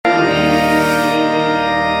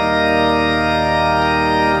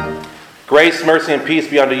Grace, mercy, and peace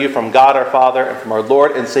be unto you from God our Father and from our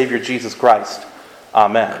Lord and Savior Jesus Christ.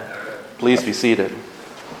 Amen. Please be seated.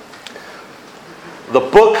 The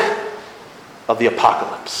book of the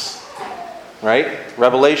Apocalypse. Right?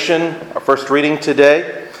 Revelation, our first reading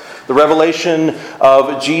today. The revelation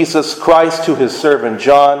of Jesus Christ to his servant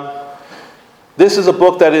John. This is a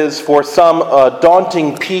book that is for some a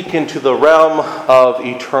daunting peek into the realm of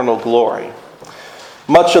eternal glory.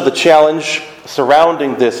 Much of the challenge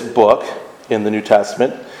surrounding this book in the New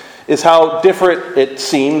Testament is how different it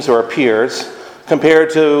seems or appears compared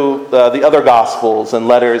to the other Gospels and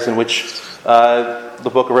letters in which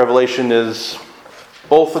the book of Revelation is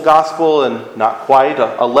both a gospel and not quite,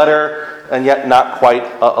 a letter and yet not quite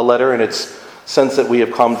a letter in its sense that we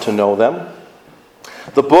have come to know them.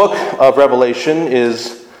 The book of Revelation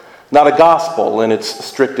is not a gospel in its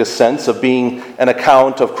strictest sense of being an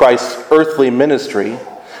account of Christ's earthly ministry,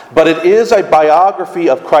 but it is a biography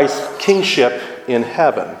of Christ's kingship in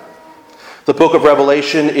heaven. The book of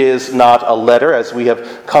Revelation is not a letter as we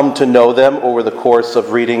have come to know them over the course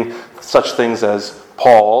of reading such things as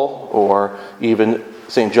Paul or even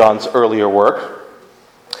St. John's earlier work.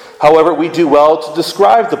 However, we do well to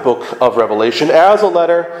describe the book of Revelation as a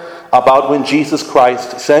letter about when Jesus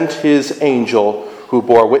Christ sent his angel who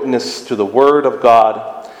bore witness to the word of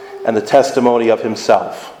God and the testimony of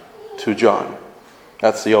himself to John.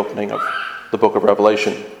 That's the opening of the book of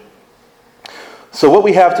Revelation. So what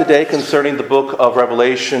we have today concerning the book of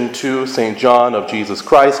Revelation to St. John of Jesus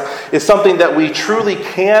Christ is something that we truly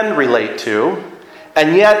can relate to,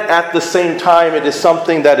 and yet at the same time it is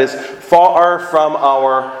something that is far from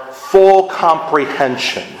our full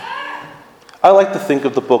comprehension. I like to think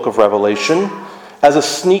of the book of Revelation as a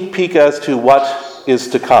sneak peek as to what is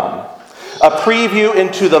to come, a preview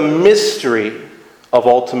into the mystery of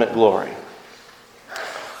ultimate glory.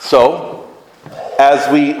 So,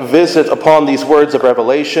 as we visit upon these words of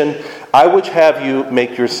Revelation, I would have you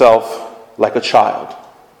make yourself like a child,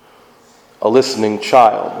 a listening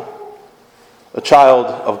child, a child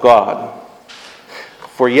of God.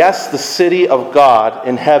 For yes, the city of God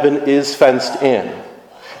in heaven is fenced in,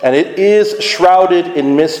 and it is shrouded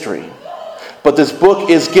in mystery. But this book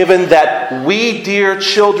is given that we, dear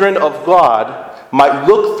children of God, might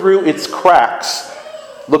look through its cracks,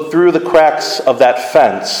 look through the cracks of that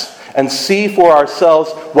fence, and see for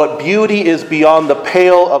ourselves what beauty is beyond the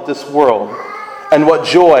pale of this world, and what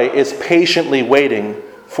joy is patiently waiting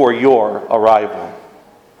for your arrival.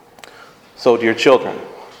 So, dear children,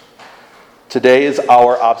 today is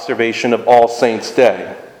our observation of All Saints'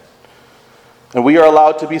 Day. And we are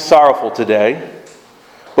allowed to be sorrowful today,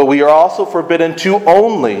 but we are also forbidden to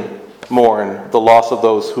only mourn the loss of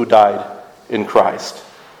those who died in Christ.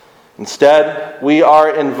 Instead, we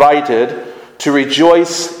are invited to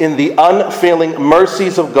rejoice in the unfailing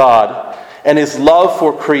mercies of God and his love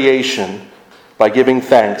for creation by giving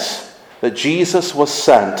thanks that Jesus was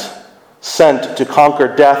sent to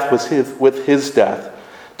conquer death with his death,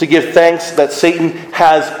 to give thanks that Satan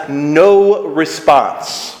has no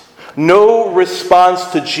response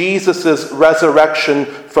to Jesus' resurrection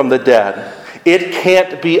from the dead. It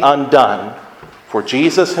can't be undone, for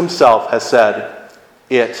Jesus himself has said,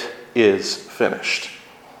 "It is finished."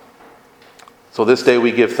 So this day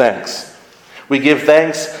we give thanks. We give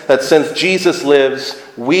thanks that since Jesus lives,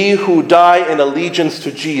 we who die in allegiance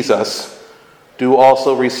to Jesus do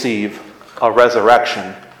also receive a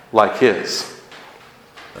resurrection like his.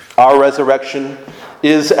 Our resurrection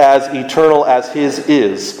is as eternal as his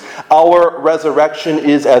is. Our resurrection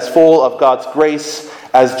is as full of God's grace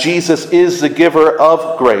as Jesus is the giver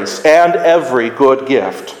of grace and every good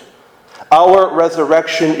gift. Our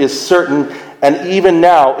resurrection is certain and even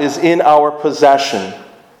now is in our possession,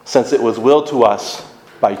 since it was willed to us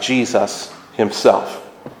by Jesus himself.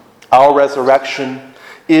 Our resurrection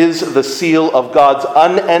is the seal of God's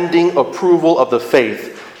unending approval of the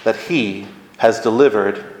faith that he has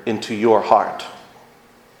delivered into your heart.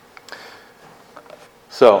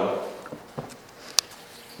 So,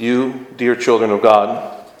 you, dear children of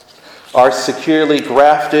God, are securely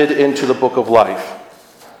grafted into the book of life.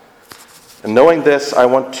 And knowing this, I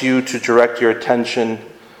want you to direct your attention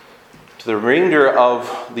to the remainder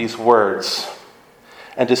of these words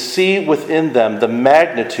and to see within them the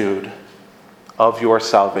magnitude of your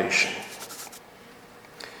salvation.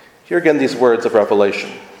 Hear again these words of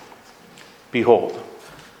Revelation. Behold,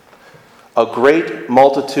 a great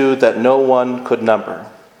multitude that no one could number,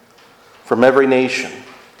 from every nation,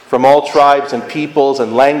 from all tribes and peoples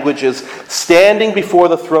and languages, standing before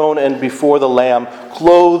the throne and before the Lamb,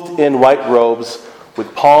 clothed in white robes,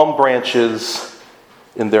 with palm branches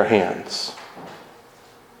in their hands.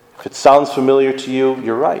 If it sounds familiar to you,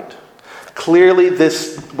 you're right. Clearly,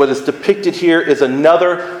 what is depicted here is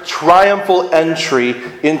another triumphal entry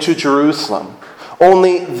into Jerusalem.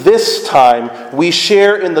 Only this time we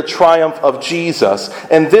share in the triumph of Jesus,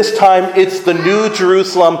 and this time it's the new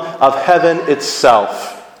Jerusalem of heaven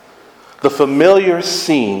itself. The familiar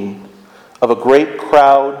scene of a great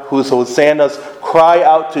crowd whose hosannas cry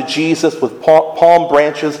out to Jesus with palm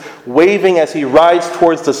branches, waving as he rides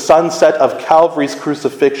towards the sunset of Calvary's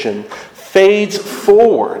crucifixion, fades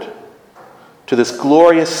forward to this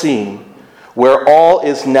glorious scene where all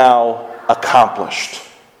is now accomplished.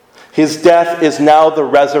 His death is now the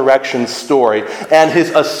resurrection story, and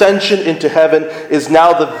his ascension into heaven is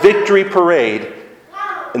now the victory parade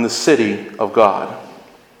in the city of God.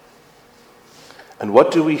 And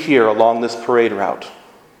what do we hear along this parade route?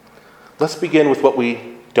 Let's begin with what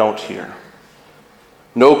we don't hear.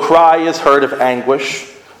 No cry is heard of anguish.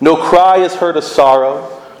 No cry is heard of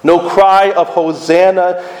sorrow. No cry of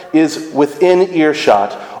Hosanna is within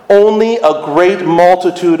earshot. Only a great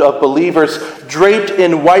multitude of believers draped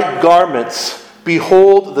in white garments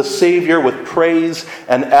behold the Savior with praise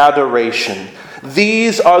and adoration.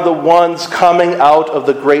 These are the ones coming out of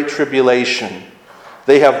the great tribulation.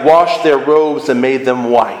 They have washed their robes and made them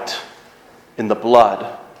white in the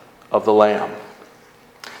blood of the Lamb.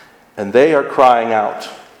 And they are crying out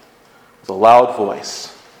with a loud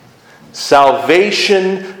voice,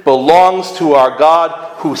 "Salvation belongs to our God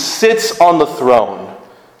who sits on the throne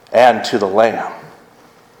and to the Lamb."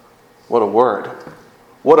 What a word.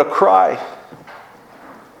 What a cry.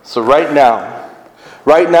 So right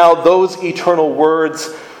now, those eternal words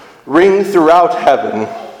ring throughout heaven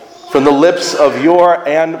from the lips of your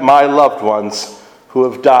and my loved ones who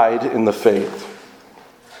have died in the faith.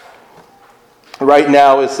 Right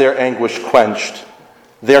now is their anguish quenched,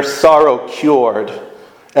 their sorrow cured,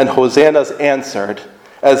 and hosannas answered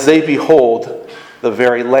as they behold the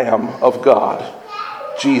very Lamb of God,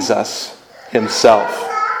 Jesus himself.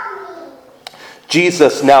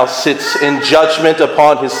 Jesus now sits in judgment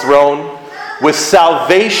upon his throne with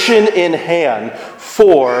salvation in hand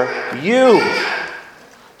for you.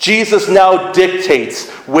 Jesus now dictates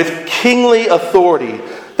with kingly authority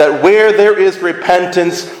that where there is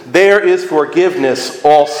repentance, there is forgiveness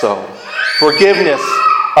also. Forgiveness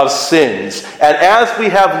of sins. And as we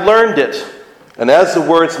have learned it, and as the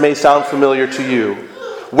words may sound familiar to you,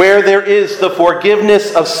 where there is the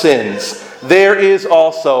forgiveness of sins, there is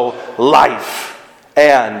also life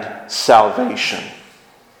and salvation.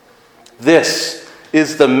 This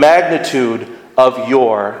is the magnitude of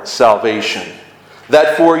your salvation.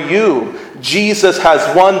 That for you, Jesus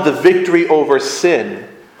has won the victory over sin,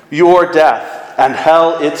 your death, and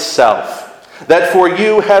hell itself. That for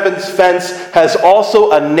you, heaven's fence has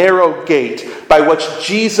also a narrow gate by which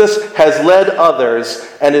Jesus has led others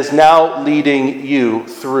and is now leading you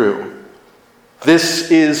through.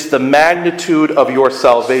 This is the magnitude of your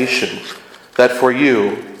salvation. That for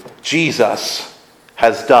you, Jesus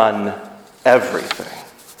has done everything.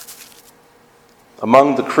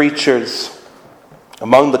 Among the creatures,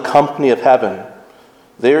 among the company of heaven,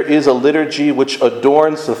 there is a liturgy which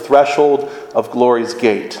adorns the threshold of glory's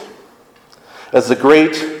gate. As the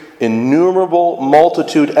great, innumerable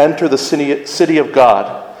multitude enter the city of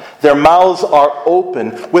God, their mouths are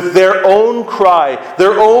open with their own cry,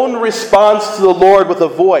 their own response to the Lord with a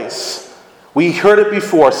voice. We heard it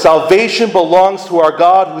before. Salvation belongs to our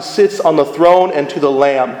God who sits on the throne and to the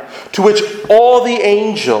Lamb, to which all the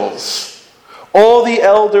angels, all the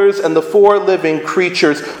elders and the four living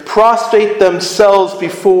creatures prostrate themselves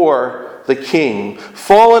before the King,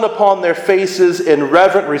 fallen upon their faces in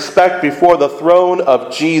reverent respect before the throne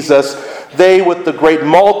of Jesus. They, with the great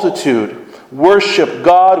multitude, worship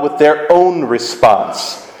God with their own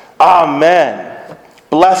response. Amen.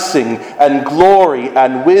 Blessing and glory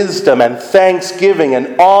and wisdom and thanksgiving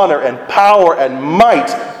and honor and power and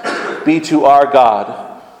might be to our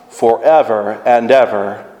God forever and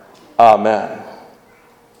ever. Amen.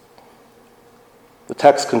 The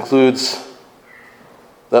text concludes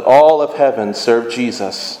that all of heaven serve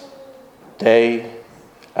Jesus day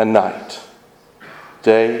and night.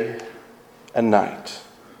 Day and night.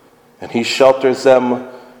 And he shelters them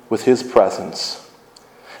with his presence.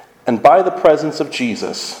 And by the presence of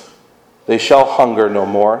Jesus, they shall hunger no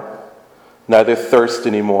more, neither thirst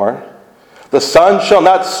any more. The sun shall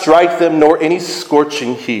not strike them, nor any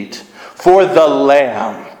scorching heat. For the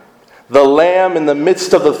Lamb in the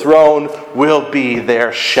midst of the throne will be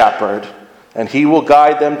their shepherd. And he will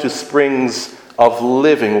guide them to springs of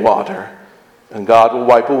living water. And God will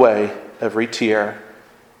wipe away every tear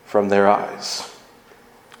from their eyes.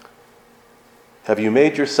 Have you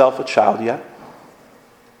made yourself a child yet?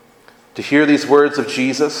 To hear these words of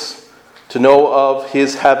Jesus, to know of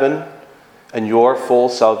his heaven and your full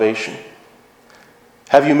salvation?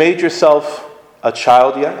 Have you made yourself a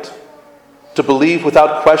child yet? To believe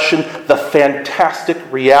without question the fantastic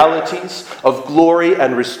realities of glory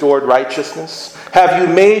and restored righteousness? Have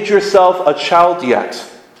you made yourself a child yet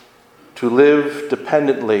to live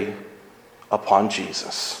dependently upon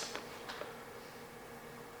Jesus?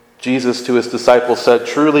 Jesus to his disciples said,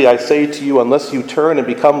 "Truly I say to you, unless you turn and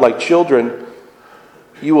become like children,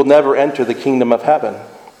 you will never enter the kingdom of heaven."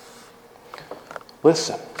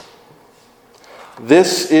 Listen,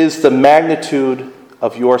 this is the magnitude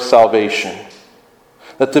of your salvation,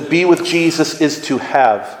 that to be with Jesus is to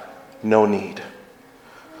have no need,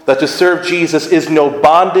 that to serve Jesus is no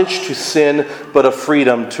bondage to sin, but a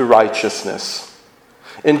freedom to righteousness.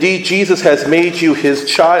 Indeed, Jesus has made you his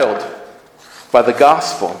child by the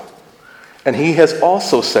gospel, and he has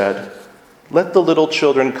also said, "Let the little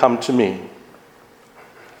children come to me."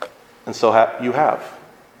 And so you have,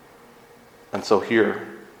 and so here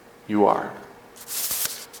you are.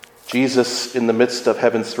 Jesus in the midst of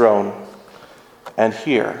heaven's throne, and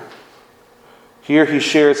here he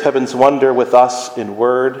shares heaven's wonder with us in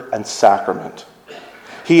word and sacrament.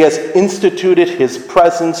 He has instituted his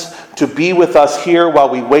presence to be with us here while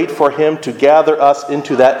we wait for him to gather us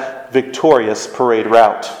into that victorious parade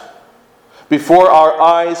route. Before our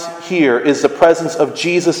eyes here is the presence of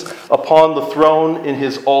Jesus upon the throne in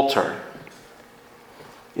his altar.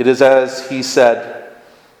 It is as he said,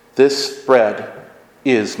 "This bread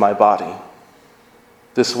is my body.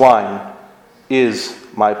 This wine is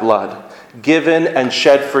my blood, given and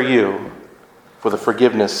shed for you for the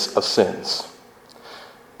forgiveness of sins."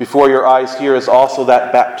 Before your eyes here is also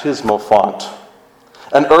that baptismal font,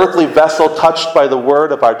 an earthly vessel touched by the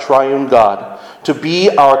word of our triune God, to be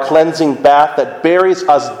our cleansing bath that buries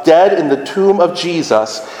us dead in the tomb of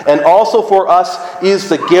Jesus, and also for us is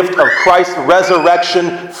the gift of Christ's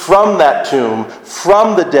resurrection from that tomb,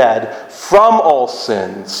 from the dead, from all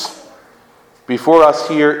sins. Before us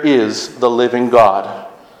here is the living God,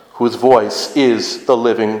 whose voice is the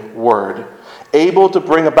living word, able to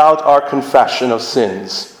bring about our confession of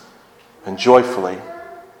sins, and joyfully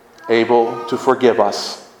able to forgive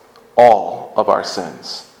us all of our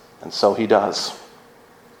sins. And so he does.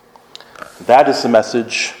 That is the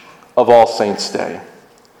message of All Saints' Day.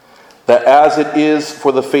 That as it is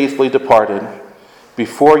for the faithfully departed,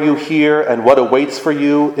 before you here and what awaits for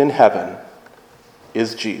you in heaven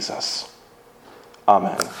is Jesus.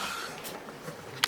 Amen.